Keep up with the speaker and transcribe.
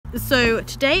So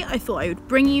today I thought I would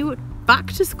bring you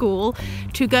back to school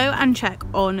to go and check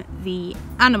on the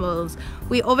animals.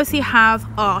 We obviously have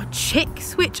our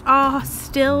chicks, which are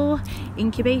still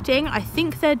incubating. I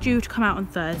think they're due to come out on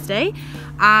Thursday,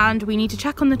 and we need to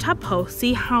check on the tadpole,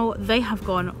 see how they have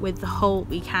gone with the whole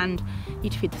weekend. I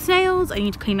need to feed the snails, I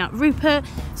need to clean out Rupert,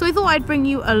 so I thought I'd bring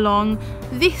you along.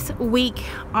 This week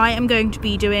I am going to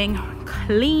be doing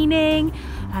cleaning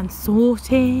and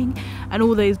sorting and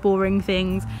all those boring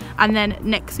things, and then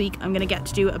next week I'm going to get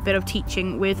to do a bit of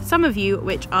teaching with some of you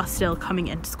which are still coming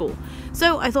into school.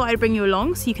 So I thought I'd bring you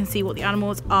along so you can see what the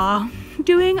animals are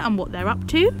doing and what they're up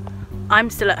to. I'm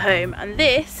still at home, and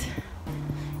this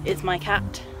is my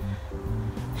cat.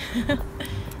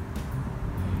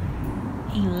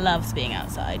 He loves being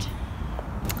outside.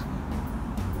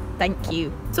 Thank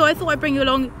you. So I thought I'd bring you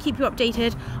along, keep you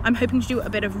updated. I'm hoping to do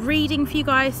a bit of reading for you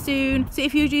guys soon. So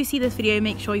if you do see this video,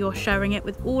 make sure you're sharing it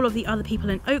with all of the other people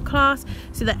in Oak class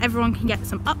so that everyone can get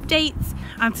some updates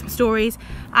and some stories.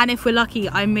 And if we're lucky,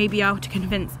 I may be able to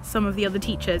convince some of the other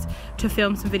teachers to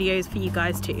film some videos for you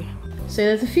guys too. So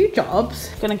there's a few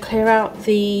jobs. I'm gonna clear out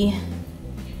the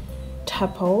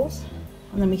tadpoles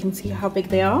and then we can see how big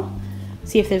they are.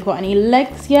 See if they've got any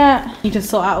legs yet. Need to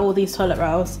sort out all these toilet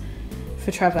rolls for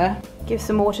Trevor. Give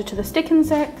some water to the stick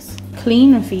insects.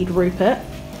 Clean and feed Rupert.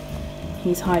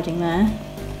 He's hiding there.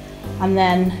 And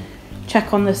then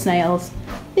check on the snails,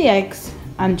 the eggs,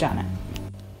 and Janet.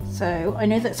 So I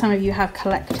know that some of you have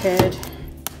collected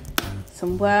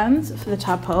some worms for the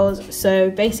tadpoles.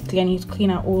 So basically I need to clean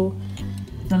out all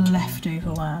the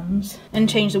leftover worms and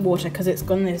change the water because it's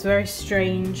gone this very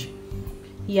strange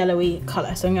yellowy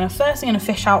colour. So I'm gonna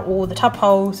fish out all the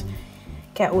tadpoles,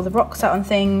 get all the rocks out and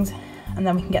things, and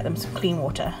then we can get them some clean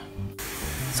water.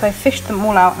 So I fished them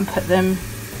all out and put them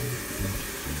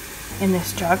in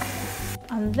this jug.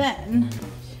 And then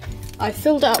I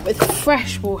filled it up with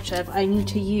fresh water, but I need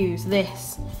to use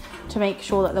this to make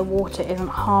sure that the water isn't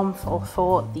harmful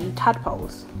for the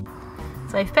tadpoles.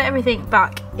 So I've put everything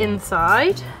back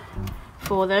inside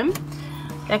for them.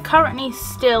 They're currently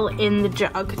still in the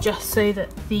jug, just so that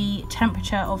the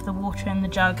temperature of the water in the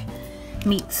jug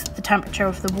meets the temperature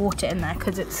of the water in there,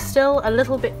 because it's still a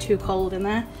little bit too cold in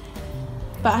there.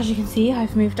 But as you can see,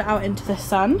 I've moved it out into the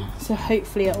sun, so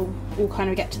hopefully it'll all kind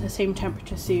of get to the same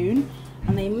temperature soon,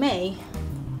 and they may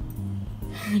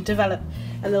develop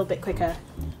a little bit quicker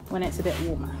when it's a bit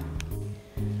warmer.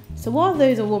 So while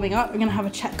those are warming up, we're going to have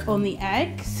a check on the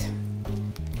eggs.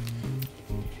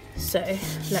 So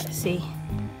let's see,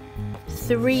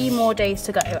 3 more days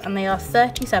to go, and they are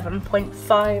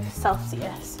 37.5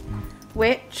 Celsius.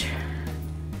 Which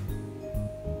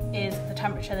is the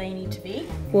temperature they need to be.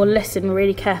 We'll listen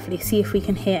really carefully, see if we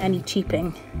can hear any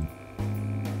cheeping.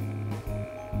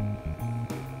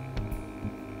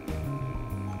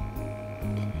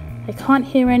 I can't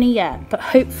hear any yet, but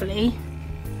hopefully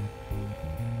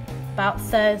about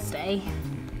Thursday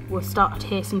we'll start to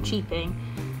hear some cheeping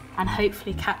and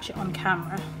hopefully catch it on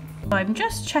camera. So I'm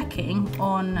just checking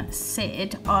on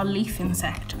Sid, our leaf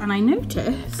insect, and I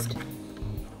noticed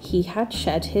he had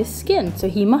shed his skin, so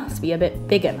he must be a bit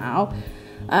bigger now.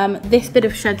 This bit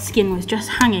of shed skin was just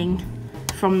hanging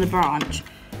from the branch,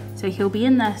 so he'll be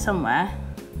in there somewhere.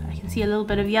 I can see a little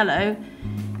bit of yellow.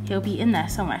 He'll be in there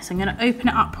somewhere, so I'm going to open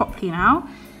it up properly now,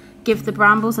 give the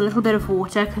brambles a little bit of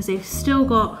water because they've still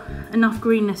got enough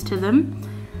greenness to them,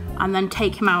 and then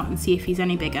take him out and see if he's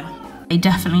any bigger. They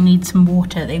definitely need some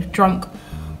water. They've drunk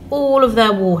all of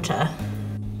their water.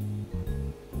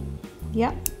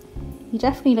 Yep. He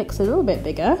definitely looks a little bit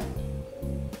bigger.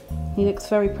 He looks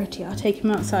very pretty. I'll take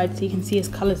him outside so you can see his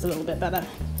colours a little bit better.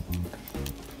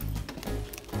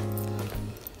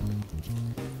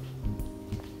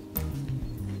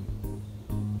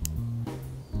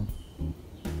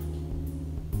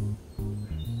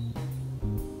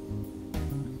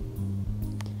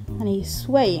 And he's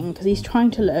swaying because he's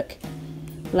trying to look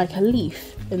like a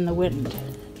leaf in the wind.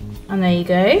 And there you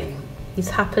go. He's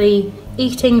happily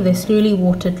eating this newly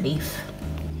watered leaf.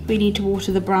 We need to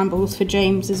water the brambles for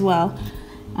James as well.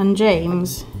 And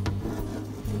James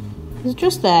is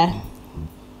just there.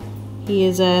 He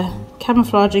is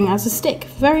camouflaging as a stick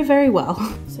very, very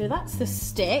well. So that's the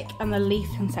stick and the leaf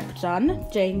insect done.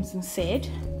 James and Sid.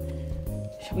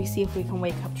 Shall we see if we can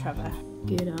wake up Trevor?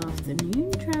 Good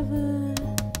afternoon, Trevor.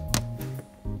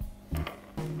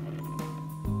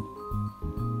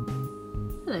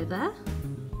 Hello there.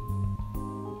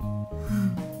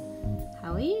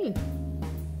 How are you?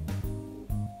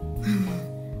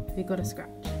 Have you got a scratch?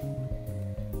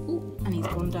 Ooh, and he's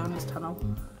gone down his tunnel.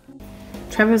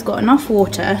 Trevor's got enough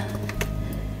water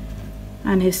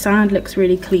and his sand looks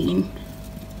really clean.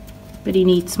 but he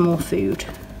needs more food.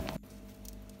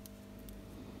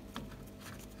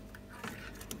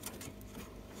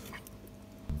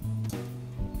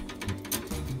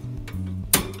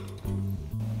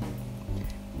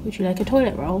 Would you like a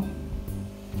toilet roll?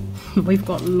 We've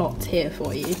got lots here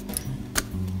for you.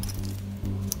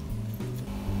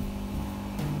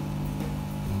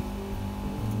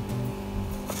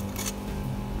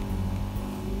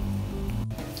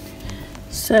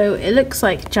 So it looks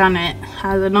like Janet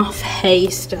has enough hay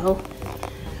still.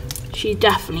 She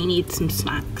definitely needs some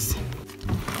snacks.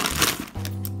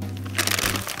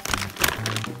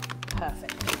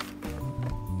 Perfect.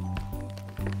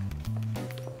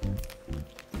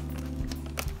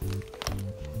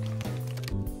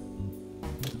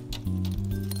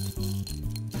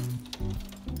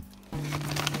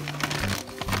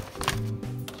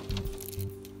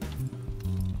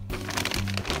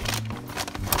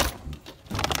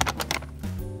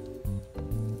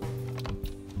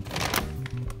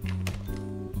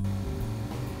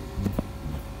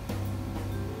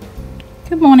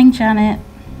 Good morning, Janet.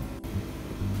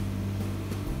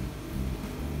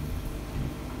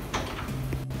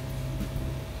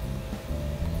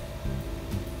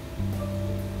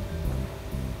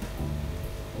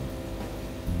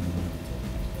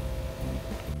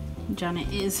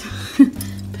 Janet is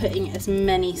putting as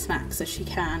many snacks as she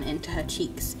can into her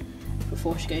cheeks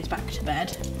before she goes back to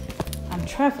bed. And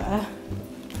Trevor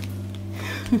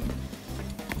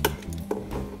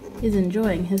is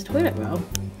enjoying his toilet roll.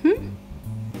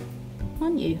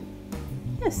 Aren't you?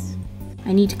 Yes.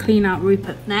 I need to clean out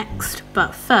Rupert next,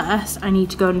 but first I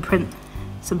need to go and print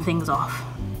some things off.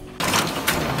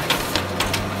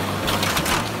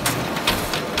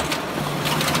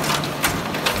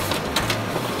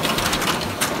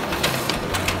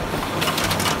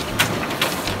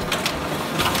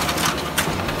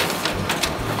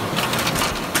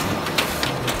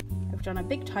 I've done a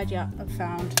big tidy up and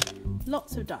found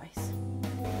lots of dice.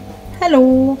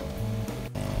 Hello.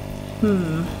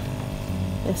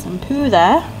 There's some poo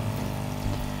there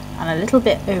and a little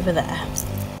bit over there.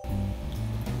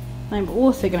 I'm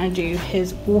also going to do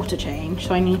his water change,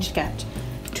 so I need to get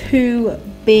 2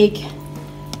 big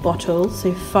bottles,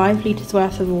 so 5 litres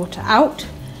worth of water out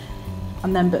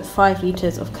and then put 5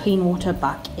 litres of clean water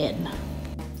back in.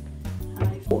 And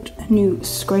I bought a new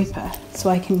scraper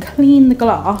so I can clean the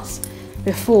glass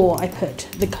before I put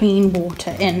the clean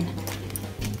water in,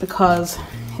 because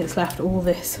it's left all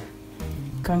this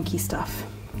gunky stuff.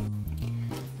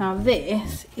 Now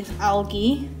this is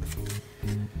algae,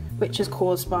 which is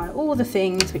caused by all the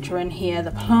things which are in here,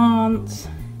 the plants,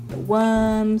 the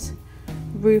worms,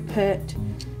 Rupert.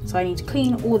 So I need to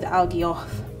clean all the algae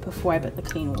off before I put the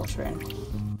clean water in.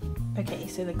 Okay,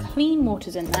 so the clean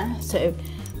water's in there, so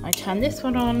I turn this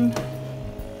one on,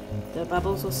 the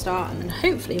bubbles will start, and then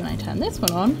hopefully when I turn this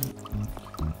one on,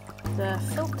 the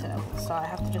filter will start. I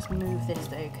have to just move this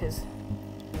though, because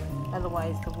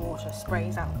otherwise the water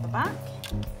sprays out the back,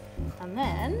 and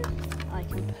then I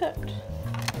can put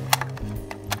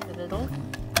the little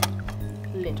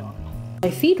lid on. I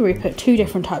feed Rupert 2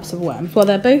 different types of worms. Well,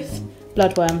 they're both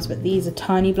bloodworms, but these are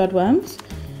tiny bloodworms,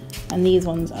 and these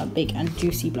ones are big and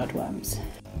juicy bloodworms.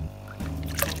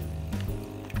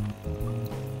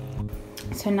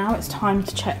 So now it's time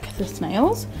to check the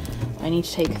snails. I need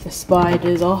to take the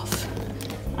spiders off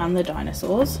and the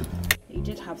dinosaurs. They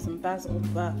did have some basil,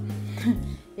 but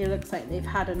it looks like they've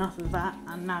had enough of that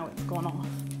and now it's gone off.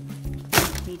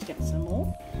 Need to get some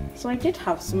more. So I did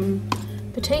have some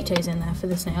potatoes in there for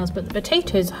the snails, but the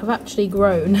potatoes have actually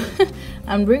grown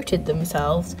and rooted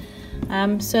themselves.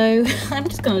 So I'm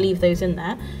just going to leave those in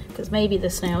there because maybe the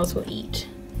snails will eat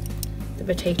the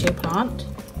potato plant.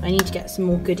 I need to get some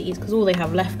more goodies because all they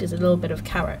have left is a little bit of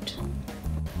carrot.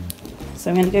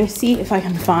 So I'm going to go see if I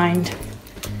can find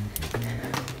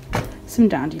some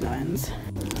dandelions.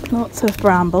 Lots of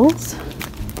brambles.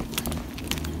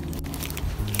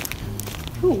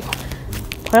 Ooh,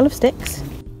 pile of sticks.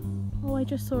 Oh, I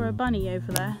just saw a bunny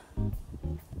over there.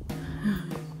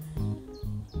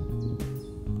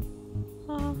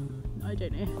 Oh, I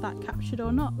don't know if that captured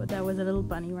or not, but there was a little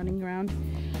bunny running around.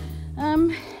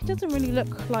 It doesn't really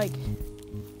look like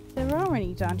there are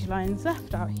any dandelions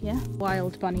left out here.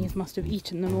 Wild bunnies must have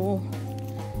eaten them all.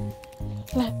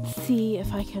 Let's see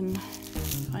if I can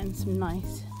find some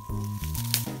nice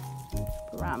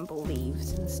bramble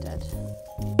leaves instead.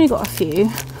 I've only got a few,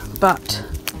 but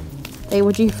they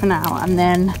will do for now, and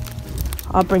then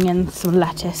I'll bring in some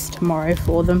lettuce tomorrow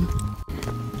for them.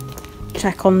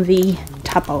 Check on the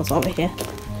tadpoles over here.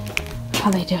 How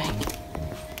are they doing?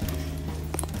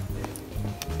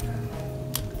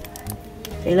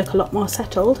 They look a lot more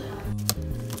settled.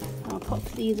 I'll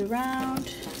these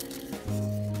around.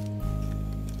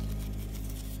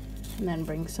 And then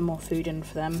bring some more food in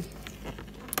for them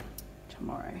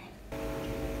tomorrow.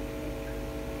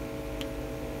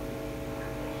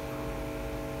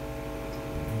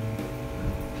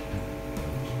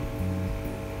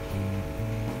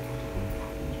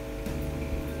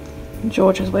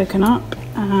 George has woken up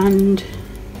and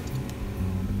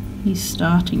he's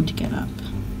starting to get up.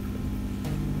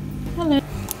 Hello.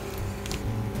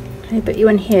 Can I put you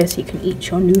in here so you can eat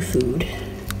your new food?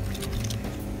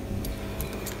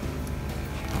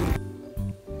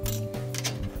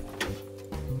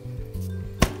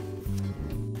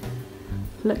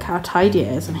 Look how tidy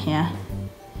it is in here.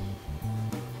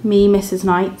 Me, Mrs.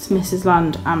 Knights, Mrs.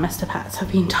 Lund and Mr. Pats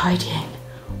have been tidying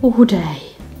all day.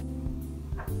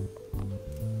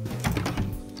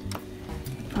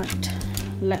 Right,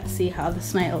 let's see how the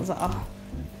snails are.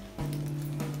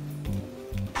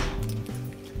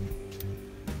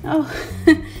 Oh,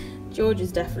 George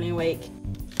is definitely awake.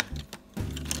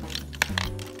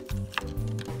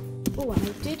 Oh, and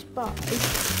I did buy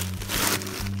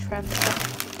Trevor.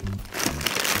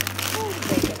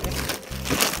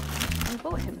 I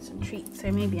bought him some treats,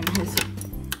 so maybe in his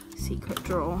secret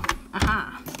drawer.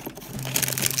 Aha!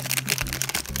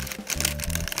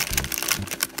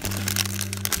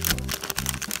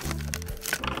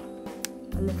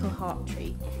 A little heart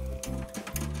treat.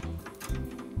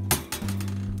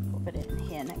 I'll put it in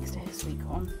here next to his sweet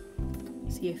corn.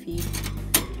 See if he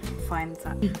finds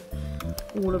that.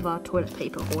 All of our toilet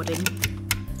paper hoarding.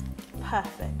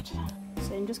 Perfect.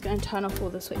 So I'm just going to turn off all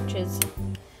the switches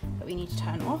that we need to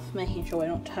turn off, making sure we're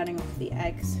not turning off the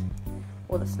eggs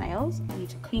or the snails. I need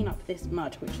to clean up this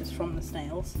mud which is from the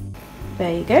snails.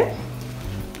 There you go.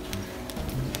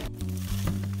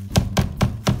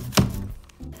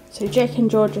 So Jake and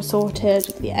George are sorted,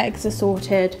 the eggs are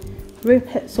sorted,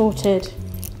 Rupert sorted,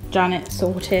 Janet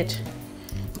sorted,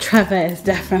 Trevor is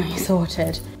definitely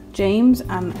sorted, James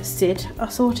and Sid are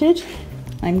sorted.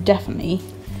 I'm definitely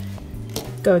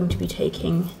going to be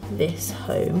taking this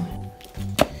home.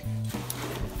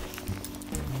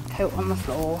 Coat on the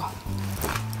floor.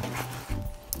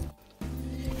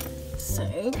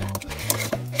 So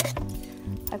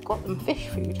I've got them fish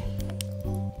food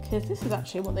because this is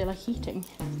actually what they like eating.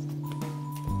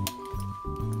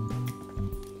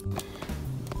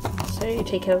 So you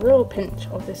take a little pinch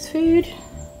of this food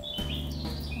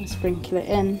and sprinkle it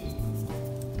in,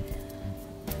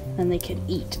 and they can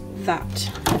eat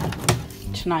that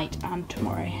tonight and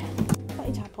tomorrow.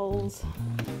 Bye, tadpoles.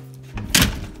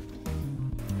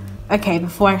 Okay,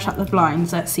 before I shut the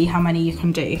blinds, let's see how many you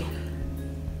can do.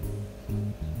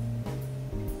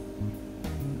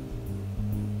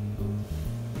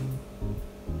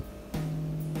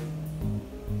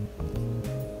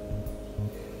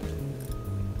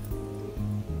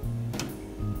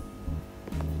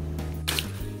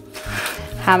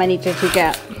 How many did you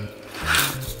get?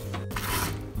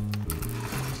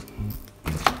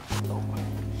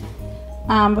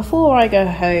 And before I go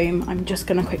home, I'm just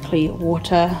going to quickly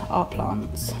water our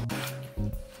plants.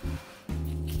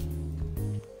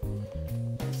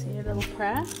 See a little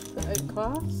prayer for oak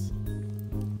class.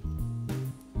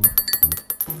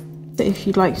 So if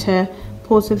you'd like to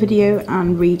pause the video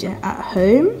and read it at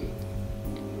home.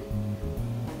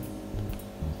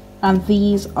 And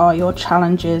these are your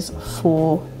challenges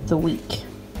for the week.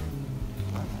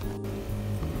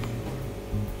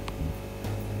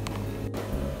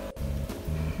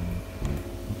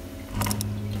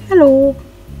 Hello.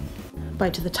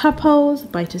 Bye to the tadpoles,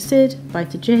 bye to Sid, bye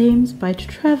to James, bye to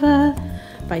Trevor,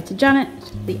 bye to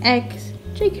Janet, the eggs,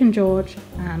 Jake and George,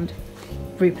 and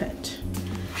Rupert.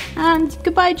 And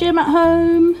goodbye, Jim at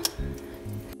home.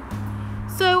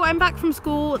 So I'm back from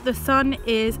school, the sun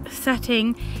is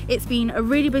setting. It's been a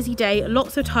really busy day,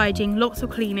 lots of tidying, lots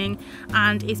of cleaning,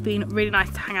 and it's been really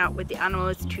nice to hang out with the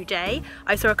animals today.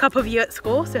 I saw a couple of you at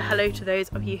school, so hello to those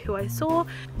of you who I saw.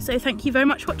 So thank you very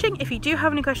much for watching. If you do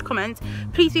have any questions or comments,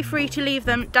 please be free to leave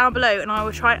them down below and I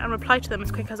will try and reply to them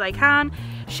as quick as I can.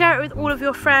 Share it with all of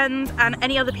your friends and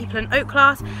any other people in Oak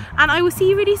Class, and I will see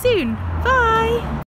you really soon. Bye!